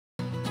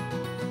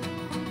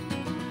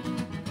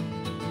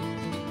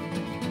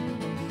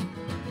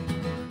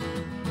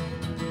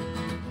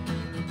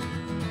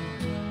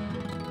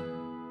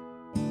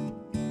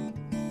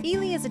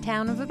Ely is a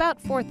town of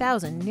about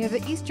 4,000 near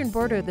the eastern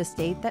border of the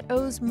state that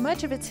owes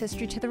much of its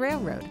history to the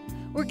railroad.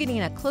 We're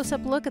getting a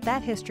close-up look at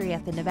that history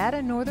at the Nevada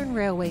Northern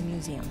Railway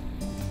Museum.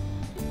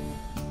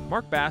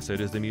 Mark Bassett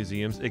is the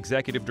museum's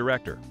executive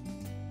director.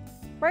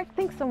 Mark,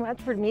 thanks so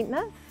much for meeting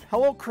us.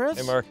 Hello, Chris.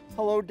 Hey, Mark.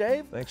 Hello,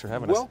 Dave. Thanks for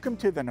having us. Welcome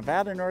to the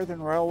Nevada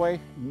Northern Railway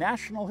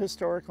National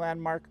Historic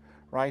Landmark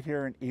right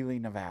here in Ely,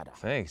 Nevada.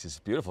 Thanks. It's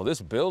beautiful.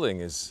 This building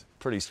is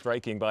pretty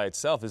striking by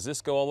itself. Does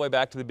this go all the way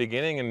back to the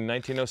beginning in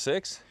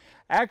 1906?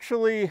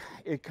 Actually,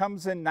 it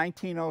comes in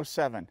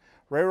 1907.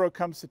 Railroad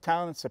comes to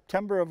town in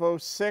September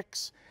of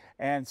 '06,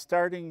 and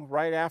starting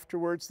right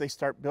afterwards, they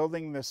start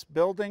building this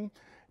building.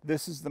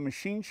 This is the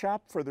machine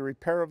shop for the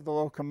repair of the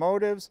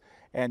locomotives,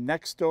 and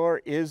next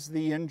door is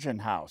the engine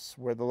house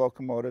where the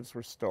locomotives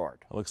were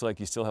stored. It looks like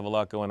you still have a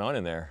lot going on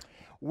in there.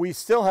 We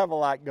still have a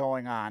lot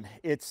going on.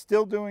 It's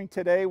still doing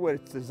today what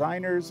its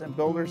designers and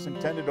builders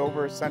intended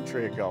over a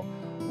century ago.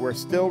 We're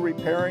still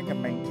repairing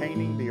and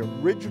maintaining the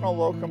original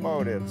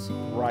locomotives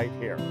right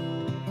here.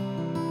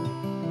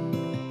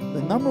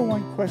 The number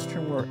one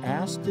question we're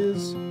asked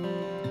is,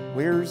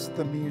 where's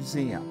the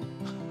museum?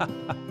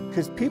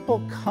 Because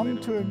people come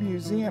to a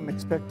museum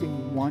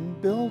expecting one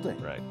building.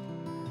 Right.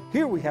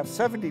 Here we have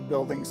 70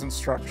 buildings and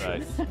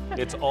structures. Right.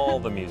 It's all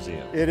the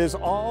museum. It is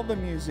all the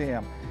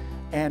museum.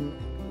 And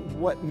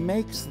what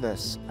makes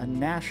this a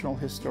National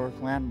Historic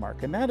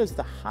Landmark, and that is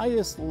the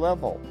highest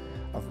level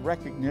of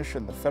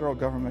recognition the federal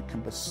government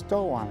can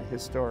bestow on a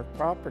historic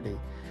property,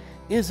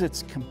 is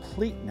its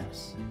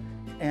completeness.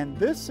 And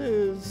this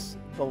is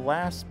the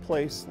last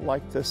place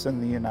like this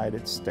in the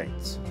United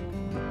States.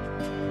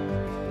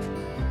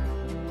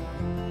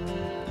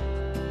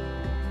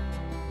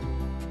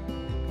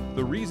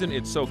 The reason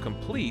it's so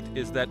complete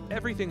is that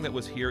everything that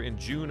was here in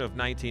June of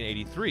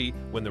 1983,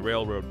 when the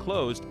railroad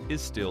closed, is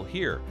still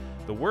here.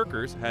 The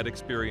workers had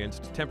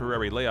experienced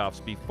temporary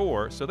layoffs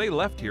before, so they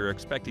left here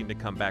expecting to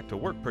come back to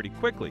work pretty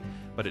quickly,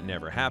 but it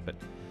never happened.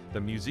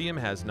 The museum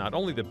has not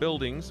only the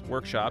buildings,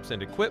 workshops,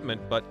 and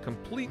equipment, but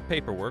complete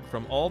paperwork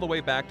from all the way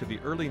back to the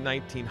early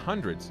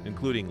 1900s,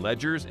 including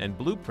ledgers and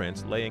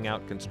blueprints laying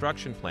out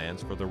construction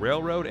plans for the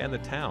railroad and the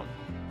town.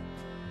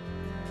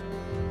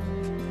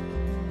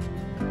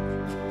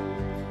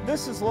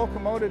 This is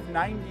locomotive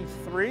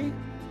 93,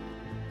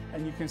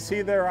 and you can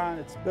see there on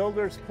its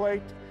builder's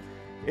plate,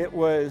 it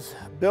was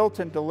built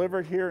and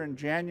delivered here in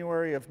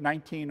January of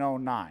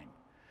 1909.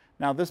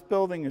 Now this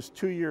building is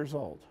 2 years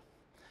old,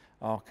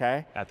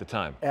 okay? At the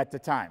time. At the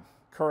time,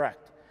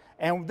 correct.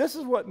 And this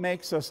is what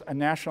makes us a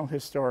National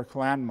Historic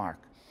Landmark.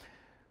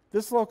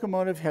 This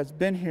locomotive has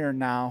been here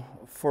now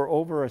for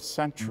over a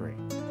century,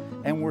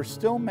 and we're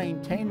still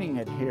maintaining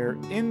it here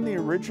in the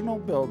original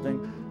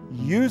building,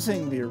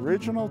 using the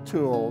original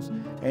tools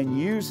and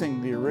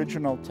using the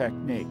original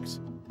techniques.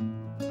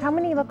 How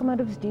many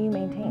locomotives do you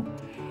maintain?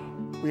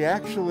 We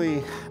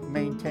actually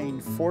maintain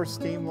 4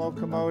 steam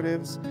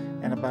locomotives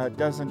and about a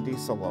dozen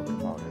diesel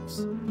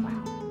locomotives.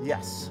 Wow.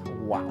 Yes,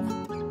 wow.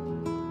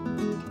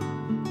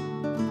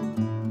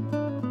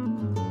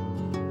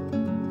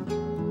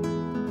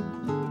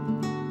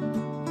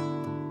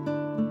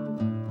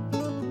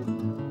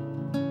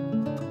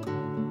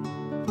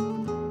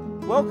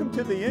 Welcome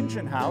to the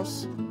engine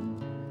house.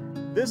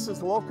 This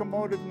is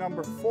locomotive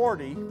number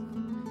 40,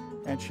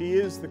 and she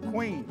is the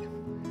queen.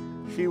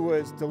 She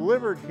was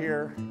delivered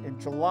here in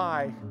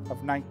July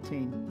of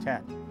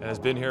 1910. And has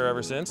been here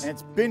ever since? And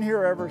it's been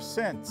here ever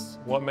since.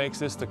 What makes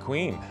this the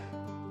queen?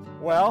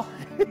 Well,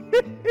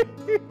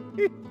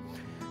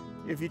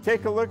 if you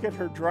take a look at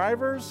her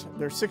drivers,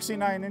 they're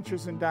 69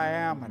 inches in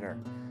diameter.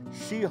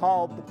 She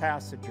hauled the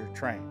passenger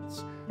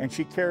trains, and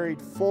she carried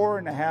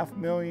 4.5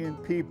 million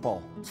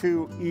people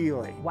to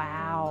Ely.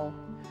 Wow.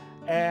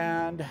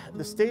 And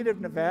the state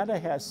of Nevada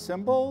has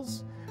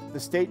symbols. The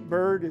state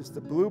bird is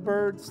the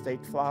bluebird,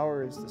 state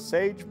flower is the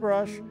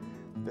sagebrush,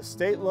 the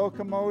state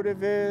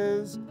locomotive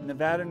is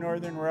Nevada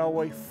Northern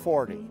Railway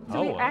 40.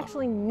 So you're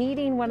actually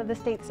meeting one of the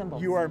state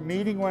symbols. You are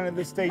meeting one of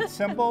the state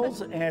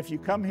symbols, and if you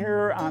come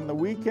here on the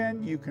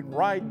weekend, you can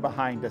ride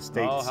behind a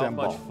state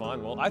symbol. Oh, how much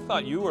fun. Well, I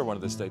thought you were one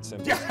of the state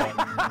symbols.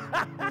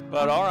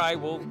 But all right,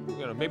 well,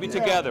 maybe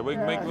together.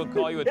 We'll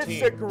call you a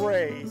team. It's a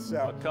gray, so.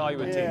 I'll call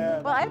you a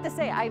team. Well, I have to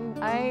say,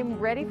 I'm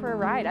ready for a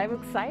ride. I'm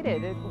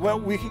excited. Well,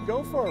 we can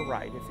go for a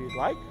ride if you'd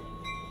like.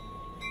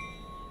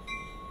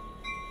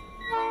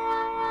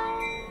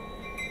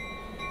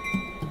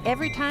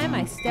 Every time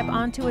I step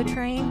onto a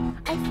train,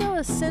 I feel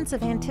a sense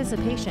of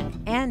anticipation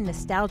and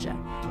nostalgia.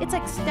 It's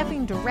like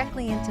stepping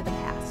directly into the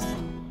past.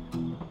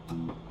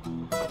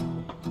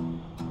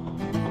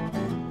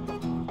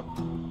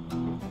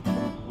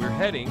 We're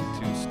heading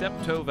to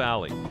Steptoe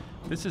Valley.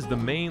 This is the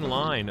main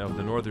line of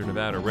the Northern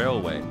Nevada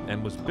Railway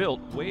and was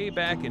built way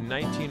back in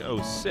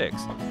 1906.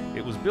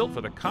 It was built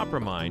for the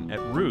copper mine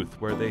at Ruth,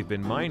 where they've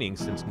been mining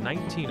since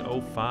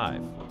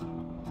 1905.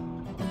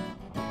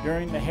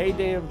 During the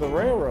heyday of the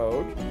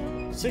railroad,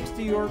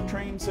 60 York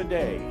trains a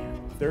day,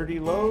 30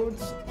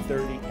 loads,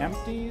 30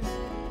 empties,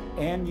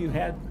 and you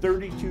had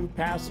 32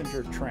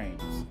 passenger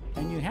trains.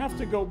 And you have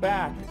to go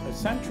back a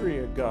century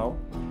ago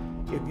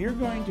if you're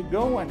going to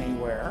go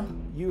anywhere,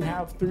 you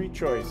have three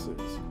choices.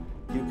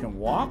 You can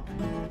walk,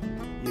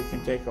 you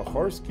can take a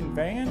horse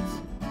conveyance,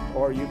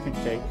 or you can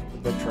take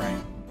the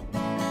train.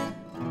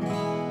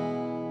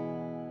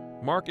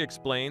 Mark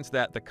explains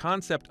that the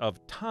concept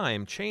of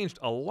time changed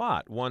a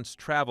lot once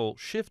travel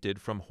shifted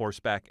from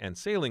horseback and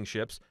sailing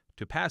ships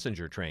to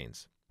passenger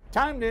trains.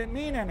 Time didn't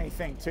mean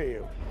anything to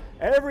you.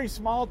 Every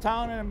small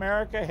town in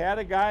America had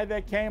a guy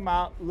that came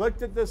out,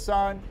 looked at the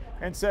sun,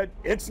 and said,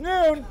 "It's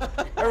noon."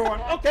 Everyone,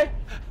 okay,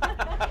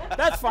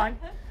 that's fine.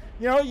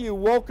 You know, you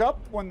woke up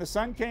when the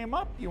sun came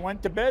up, you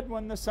went to bed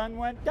when the sun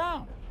went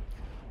down.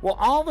 Well,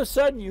 all of a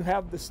sudden you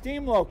have the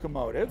steam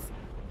locomotive.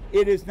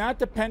 It is not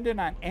dependent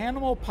on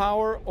animal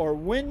power or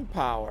wind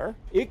power.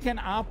 It can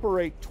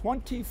operate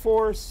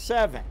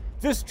 24/7.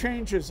 This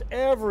changes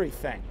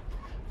everything.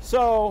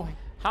 So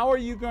how are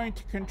you going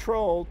to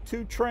control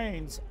two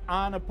trains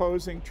on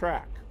opposing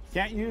track?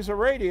 Can't use a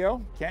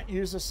radio, can't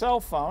use a cell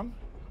phone.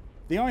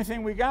 The only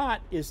thing we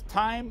got is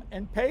time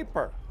and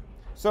paper.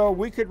 So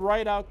we could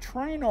write out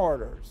train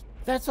orders.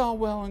 That's all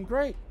well and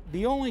great.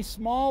 The only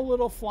small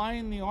little fly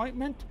in the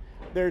ointment,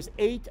 there's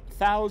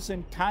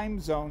 8,000 time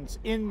zones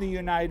in the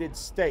United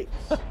States.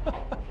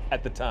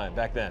 At the time,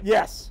 back then.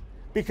 Yes,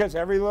 because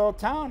every little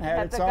town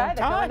had its own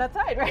time.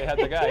 Outside, right? They had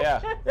the guy,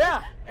 yeah.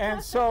 Yeah,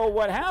 and so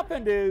what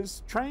happened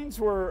is trains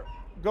were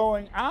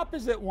going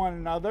opposite one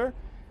another.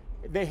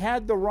 They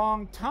had the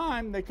wrong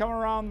time. They come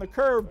around the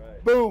curve,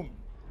 boom,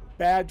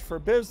 bad for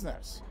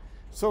business.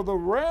 So the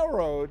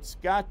railroads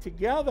got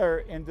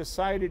together and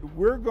decided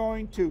we're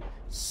going to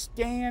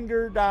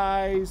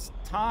standardize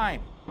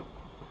time.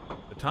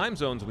 The time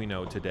zones we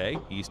know today,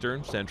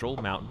 Eastern, Central,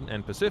 Mountain,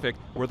 and Pacific,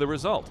 were the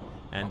result.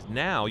 And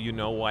now you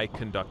know why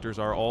conductors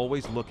are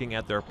always looking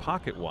at their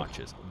pocket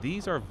watches.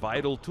 These are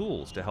vital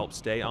tools to help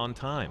stay on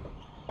time.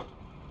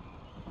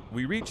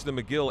 We reach the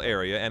McGill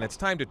area and it's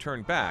time to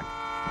turn back.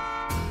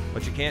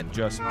 But you can't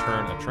just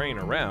turn a train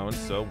around,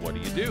 so what do?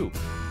 You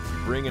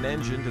bring an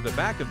engine to the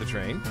back of the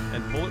train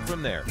and pull it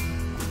from there.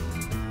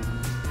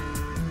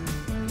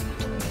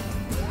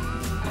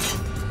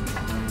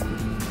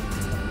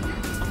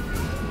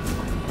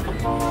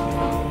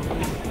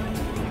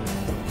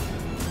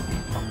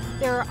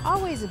 There are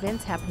always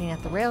events happening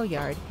at the rail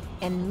yard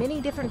and many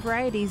different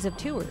varieties of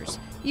tours.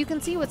 You can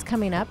see what's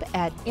coming up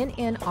at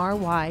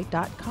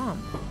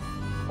nnry.com.